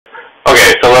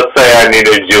I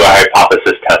needed to do a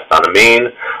hypothesis test on a mean.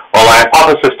 Well, my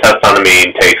hypothesis test on a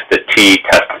mean takes the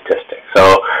t-test statistic.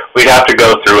 So we'd have to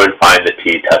go through and find the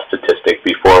t-test statistic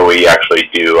before we actually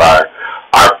do our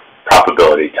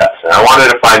probability test. And I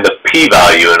wanted to find the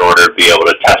p-value in order to be able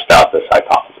to test out this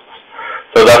hypothesis.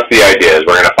 So that's the idea, is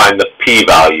we're going to find the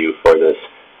p-value for this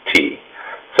t.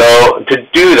 So to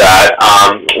do that,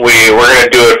 we're going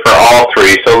to do it for all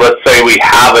three. So let's say we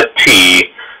have a t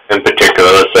in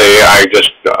particular. Let's say I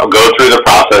just go through the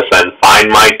process and find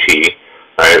my t,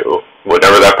 right?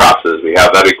 Whatever that process is, we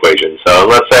have that equation. So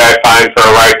let's say I find for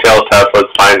a right tail test,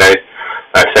 let's find I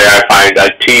find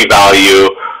a t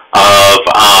value of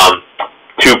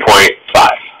 2.5.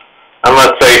 And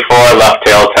let's say for a left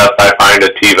tail test, I find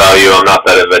a t value, I'm not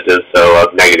that inventive, so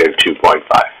of negative 2.5.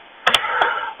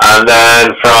 And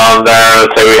then from there,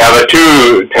 let's say we have a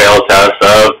two-tail test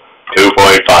of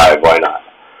 2.5. Why not?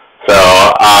 So,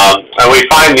 and we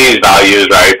find these values,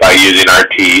 right, by using our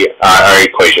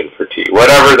equation for t.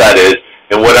 Whatever that is,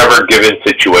 in whatever given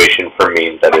situation for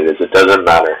means that it is, it doesn't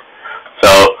matter.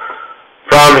 So,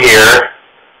 from here,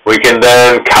 we can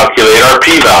then calculate our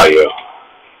p-value.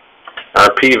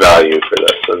 Our p-value for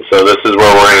this. And so this is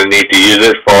where we're going to need to use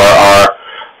it for our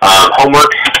homework.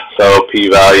 So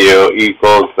p-value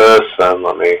equals this, and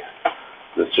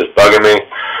this is just bugging me.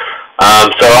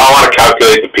 So I want to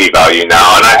calculate the p-value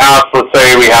now, and I have, let's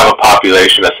say we have a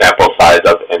population, a sample size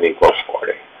of n equals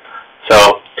 40.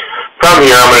 So from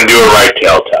here, I'm going to do a right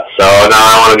tail test. So now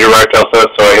I want to do a right tail test,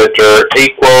 so I enter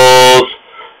equals,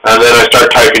 and then I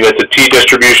start typing it's a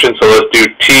t-distribution, so let's do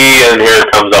t, and here it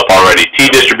comes up already.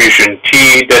 T-distribution,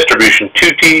 t-distribution,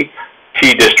 2t,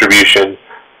 t-distribution,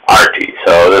 RT.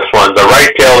 So this one's a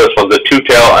right tail, this one's a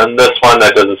two-tail, and this one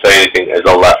that doesn't say anything is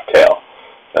a left tail.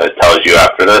 It tells you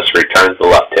after this, returns the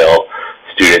left tail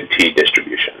student t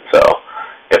distribution. So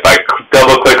if I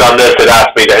double click on this, it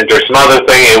asks me to enter some other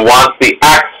thing. It wants the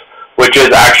x, which is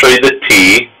actually the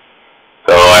t.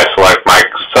 So I select my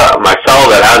cell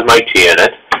that has my t in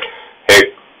it,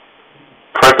 hit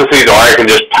parentheses, or I can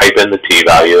just type in the t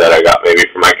value that I got maybe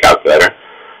from my calculator.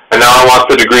 And now I want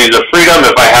the degrees of freedom.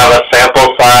 If I have a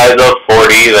sample size of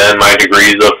 40, then my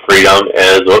degrees of freedom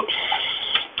is,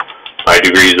 my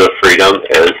degrees of freedom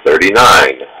is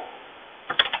 39.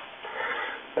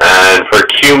 And for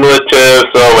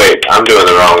cumulative, so wait, I'm doing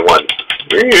the wrong one.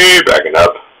 Backing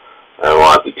up. I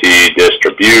want the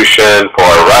t-distribution for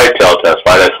a right tail test.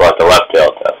 Why did I select the left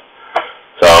tail test?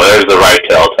 So there's the right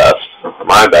tail test.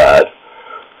 My bad.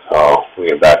 So we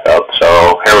get back up.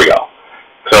 So here we go.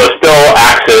 So still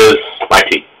x is my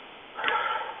t.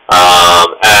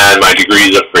 And my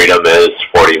degrees of freedom is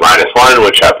 40 minus 1,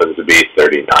 which happens to be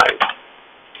 39.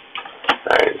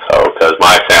 Right, so because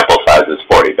my sample size is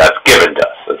 40, that's given to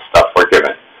us. That's stuff we're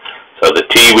given. So the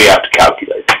t we have to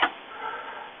calculate.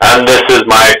 And this is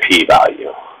my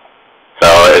p-value. So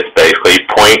it's basically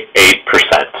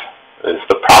 0.8% is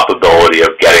the probability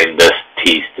of getting this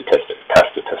t statistic, test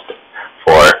statistic,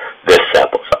 for this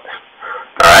sample size.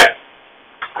 All right.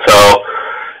 So,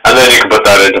 and then you can put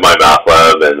that into my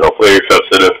MATLAB, and hopefully it accepts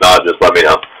it. If not, just let me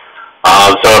know.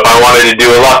 So if I wanted to do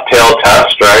a left tail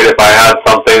test, right, if I had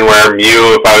something where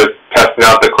mu, if I was testing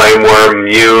out the claim where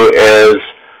mu is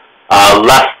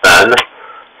less than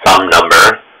some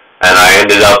number, and I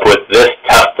ended up with this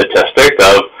test statistic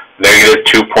of negative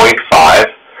 2.5,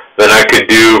 then I could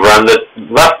run the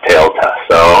left tail test.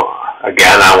 So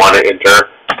again, I want to enter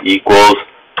equals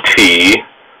t,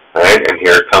 right, and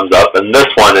here it comes up, and this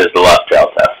one is the left tail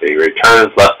test. So he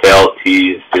returns left tail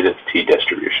t, student's t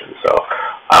distribution. So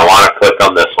I want to click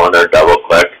on this one, or double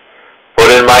click,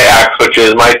 put in my x, which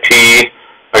is my t,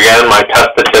 again, my test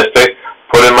statistic,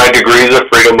 put in my degrees of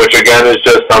freedom, which again is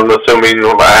just, I'm assuming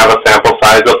I have a sample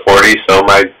size of 40, so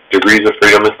my degrees of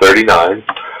freedom is 39.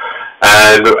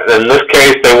 And in this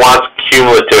case, it wants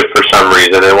cumulative for some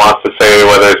reason. It wants to say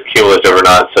whether it's cumulative or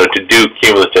not. So to do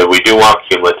cumulative, we do want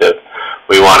cumulative.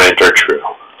 We want to enter true.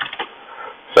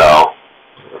 So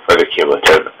for the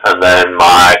cumulative. And then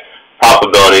my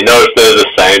probability, notice they're the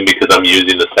same because I'm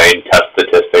using the same test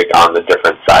statistic on the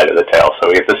different side of the tail. So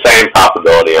we get the same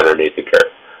probability underneath the curve,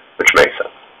 which makes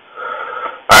sense.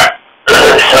 Alright,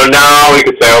 so now we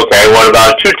could say, okay, what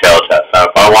about a two-tail test? Now,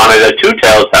 if I wanted a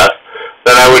two-tail test,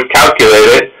 then I would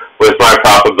calculate it with my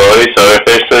probability. So if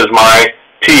this is my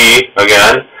t,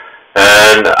 again,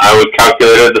 and I would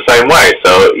calculate it the same way.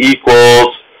 So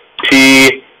equals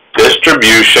t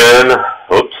distribution,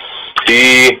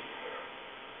 t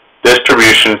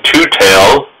distribution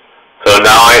two-tailed. So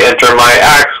now I enter my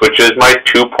x, which is my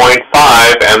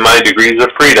 2.5, and my degrees of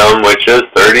freedom, which is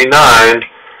 39,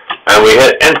 and we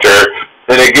hit enter,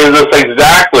 and it gives us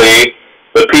exactly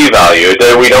the p-value.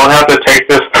 We don't have to take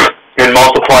this and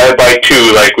multiply it by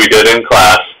 2 like we did in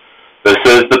class. This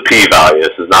is the p-value.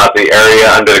 This is not the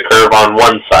area under the curve on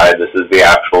one side. This is the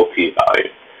actual p-value.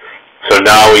 So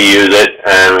now we use it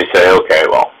and we say, okay,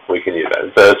 well, we can use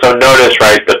that. So notice,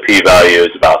 right, the p-value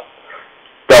is about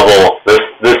double.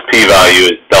 This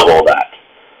p-value is double that.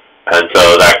 And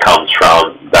so that comes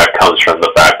from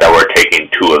the fact that we're taking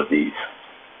 2 of these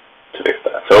to fix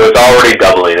that. So it's already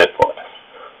doubling it for us.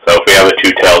 So if we have a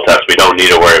two-tailed test, we don't need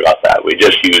to worry about that. We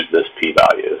just use this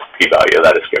p-value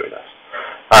that it's giving us.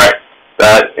 All right,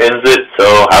 that ends it.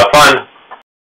 So have fun.